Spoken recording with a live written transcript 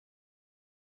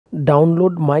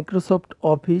Download Microsoft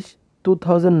Office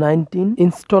 2019.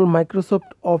 Install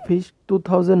Microsoft Office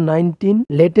 2019.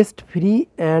 Latest free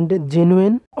and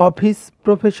genuine Office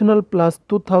Professional Plus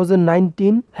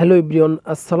 2019. Hello everyone,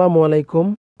 Assalamu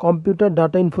alaikum. Computer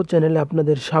Data Info চ্যানেলে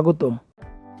আপনাদের স্বাগতম।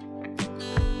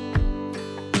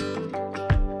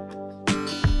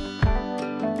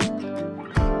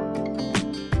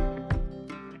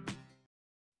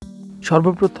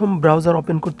 সর্বপ্রথম browser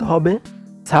open করতে হবে।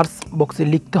 Search বক্সে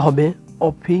লিখতে হবে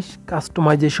অফিস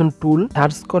কাস্টমাইজেশন টুল।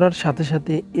 সার্চ করার সাথে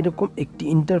সাথে এরকম একটি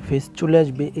ইন্টারফেস চলে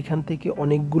আসবে। এখান থেকে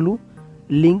অনেকগুলো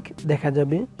লিংক দেখা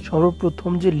যাবে।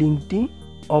 সর্বপ্রথম যে লিংকটি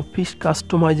অফিস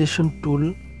কাস্টমাইজেশন টুল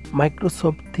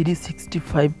মাইক্রোসফট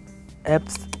 365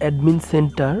 অ্যাপস অ্যাডমিন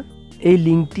সেন্টার, এই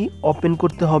লিংকটি ওপেন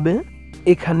করতে হবে।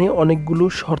 এখানে অনেকগুলো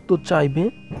শর্ত চাইবে,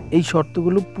 এই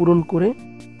শর্তগুলো পূরণ করে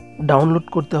ডাউনলোড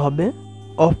করতে হবে।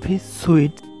 অফিস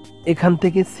সুইট, এখান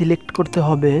থেকে সিলেক্ট করতে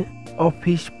হবে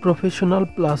office professional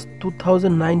plus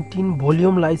 2019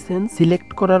 volume licence. Select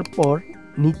করার পর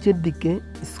নিচের দিকে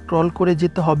স্ক্রল করে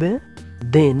যেতে হবে।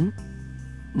 দেন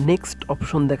নেক্সট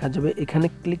অপশন দেখা যাবে, এখানে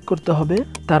ক্লিক করতে হবে।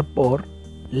 তারপর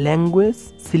ল্যাঙ্গুয়েজ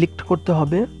সিলেক্ট করতে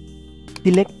হবে।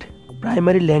 সিলেক্ট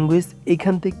প্রাইমারি ল্যাঙ্গুয়েজ,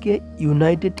 এখান থেকে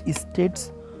ইউনাইটেড স্টেটস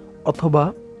অথবা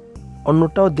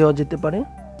অন্যটাও দেওয়া যেতে পারে,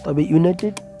 তবে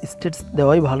ইউনাইটেড স্টেটস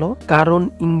দেওয়াই ভালো, কারণ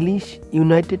ইংলিশ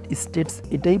ইউনাইটেড স্টেটস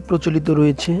এটাই প্রচলিত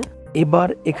রয়েছে। এবার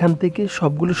এখান থেকে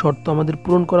সবগুলো শর্ত আমাদের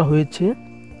পূরণ করা হয়েছে,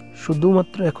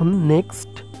 শুধুমাত্র এখন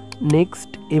নেক্সট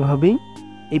এভাবেই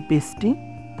এই পেজটি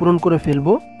পূরণ করে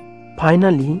ফেলবো।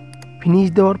 ফাইনালি ফিনিশ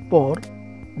দেওয়ার পর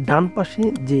ডান পাশে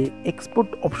যে এক্সপোর্ট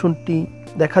অপশনটি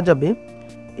দেখা যাবে,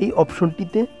 এই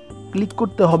অপশনটিতে ক্লিক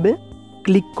করতে হবে।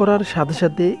 ক্লিক করার সাথে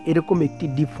সাথে এরকম একটি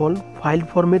ডিফল্ট ফাইল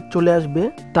ফরম্যাট চলে আসবে।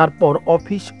 তারপর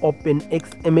অফিস ওপেন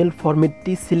XML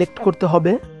ফরম্যাটটি সিলেক্ট করতে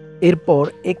হবে। এরপর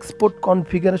এক্সপোর্ট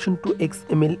কনফিগারেশন টু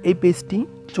XML এই পেজটি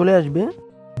চলে আসবে।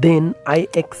 দেন আই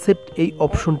অ্যাকসেপ্ট এই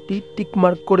অপশনটি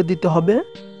টিকমার্ক করে দিতে হবে।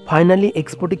 ফাইনালি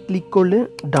এক্সপোর্টে ক্লিক করলে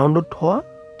ডাউনলোড হওয়া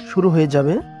শুরু হয়ে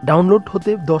যাবে। ডাউনলোড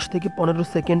হতে 10 থেকে 15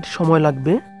 সেকেন্ড সময়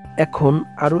লাগবে। এখন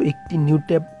আরও একটি নিউ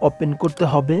ট্যাব ওপেন করতে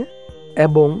হবে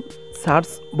এবং সার্চ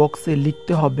বক্সে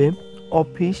লিখতে হবে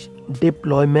অফিস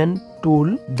ডিপ্লয়মেন্ট টুল।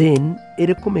 দেন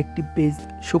এরকম একটি পেজ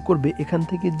শো করবে। এখান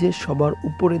থেকে যে সবার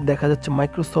উপরে দেখা যাচ্ছে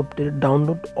মাইক্রোসফটের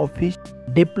download office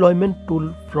deployment tool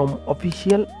from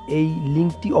official, এই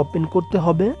লিঙ্কটি ওপেন করতে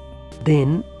হবে। দেন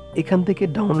এখান থেকে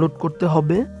ডাউনলোড করতে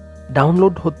হবে।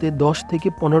 ডাউনলোড হতে 10 থেকে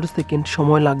 15 সেকেন্ড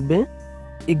সময় লাগবে।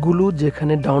 এগুলো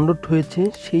যেখানে ডাউনলোড হয়েছে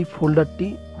সেই ফোল্ডারটি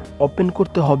ওপেন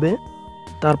করতে হবে।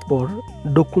 তারপর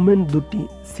ডকুমেন্ট দুটি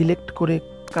সিলেক্ট করে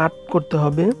কাট করতে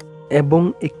হবে এবং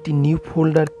একটি নিউ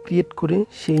ফোল্ডার ক্রিয়েট করে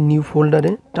সেই নিউ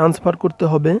ফোল্ডারে ট্রান্সফার করতে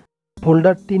হবে।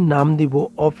 ফোল্ডারটির নাম দিব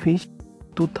অফিস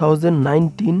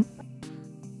 2019।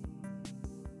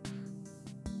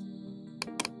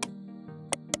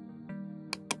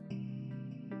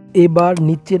 এবার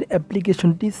নিচের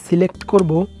অ্যাপ্লিকেশনটি সিলেক্ট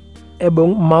করব এবং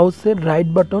মাউসের রাইট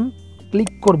বাটন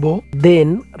ক্লিক করব। দেন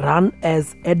রান অ্যাজ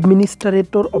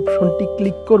অ্যাডমিনিস্ট্রেটর অপশনটি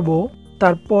ক্লিক করব।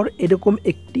 তারপর এরকম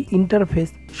একটি ইন্টারফেস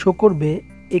শো করবে।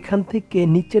 এখান থেকে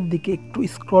নিচের দিকে একটু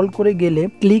স্ক্রল করে গেলে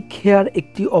ক্লিক হেয়ার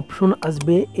একটি অপশন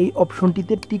আসবে, এই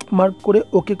অপশনটিতে টিক মার্ক করে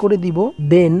ওকে করে দিব।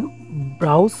 দেন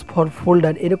ব্রাউজ ফর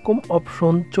ফোল্ডার এরকম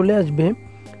অপশন চলে আসবে।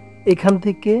 এখান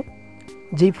থেকে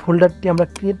যেই ফোল্ডারটি আমরা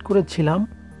ক্রিয়েট করেছিলাম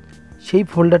সেই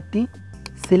ফোল্ডারটি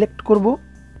সিলেক্ট করব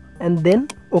অ্যান্ড দেন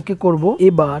ওকে করব।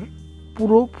 এবার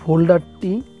পুরো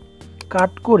ফোল্ডারটি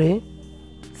কাট করে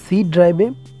সি ড্রাইভে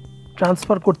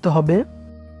ট্রান্সফার করতে হবে।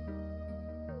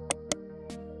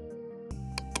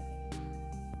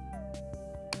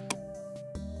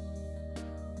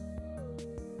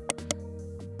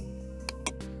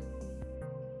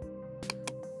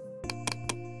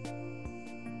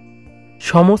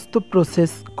 সমস্ত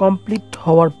প্রসেস কমপ্লিট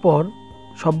হওয়ার পর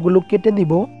সবগুলো কেটে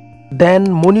দিব। দেন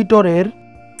মনিটরের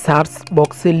সার্চ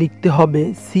বক্সে লিখতে হবে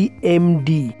CMD।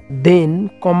 দেন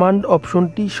কমান্ড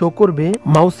অপশনটি শো করবে।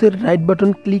 মাউসের রাইট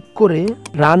বাটন ক্লিক করে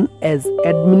রান অ্যাজ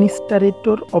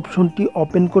অ্যাডমিনিস্ট্রেটর অপশনটি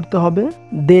ওপেন করতে হবে।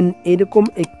 দেন এরকম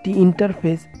একটি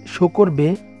ইন্টারফেস শো করবে।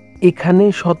 এখানে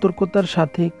সতর্কতার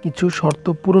সাথে কিছু শর্ত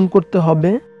পূরণ করতে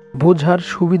হবে। বোঝার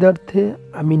সুবিধার্থে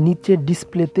আমি নিচে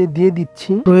ডিসপ্লেতে দিয়ে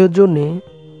দিচ্ছি। প্রয়োজনে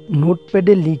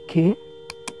নোটপ্যাডে লিখে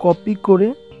কপি করে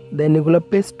দেন এগুলো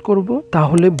পেস্ট করব,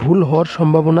 তাহলে ভুল হওয়ার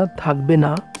সম্ভাবনা থাকবে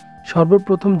না।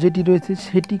 সর্বপ্রথম যেটি রয়েছে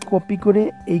সেটি কপি করে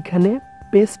এইখানে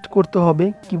পেস্ট করতে হবে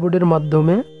কিবোর্ডের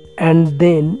মাধ্যমে অ্যান্ড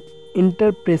দেন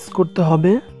এন্টার প্রেস করতে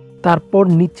হবে। তারপর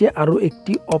নিচে আরও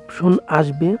একটি অপশন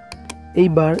আসবে।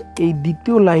 এইবার এই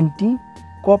দ্বিতীয় লাইনটি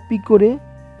কপি করে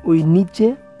ওই নিচে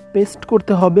পেস্ট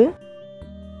করতে হবে।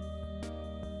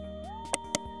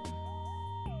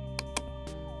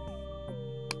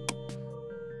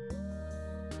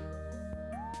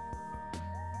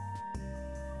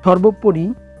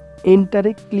 সর্বোপরি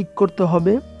এন্টারে ক্লিক করতে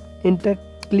হবে। এন্টার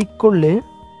ক্লিক করলে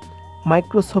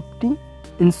মাইক্রোসফটটি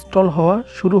ইনস্টল হওয়া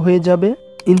শুরু হয়ে যাবে।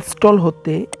 ইনস্টল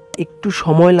হতে একটু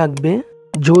সময় লাগবে।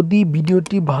 যদি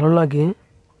ভিডিওটি ভালো লাগে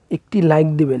একটি লাইক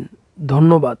দিবেন।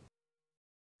 ধন্যবাদ।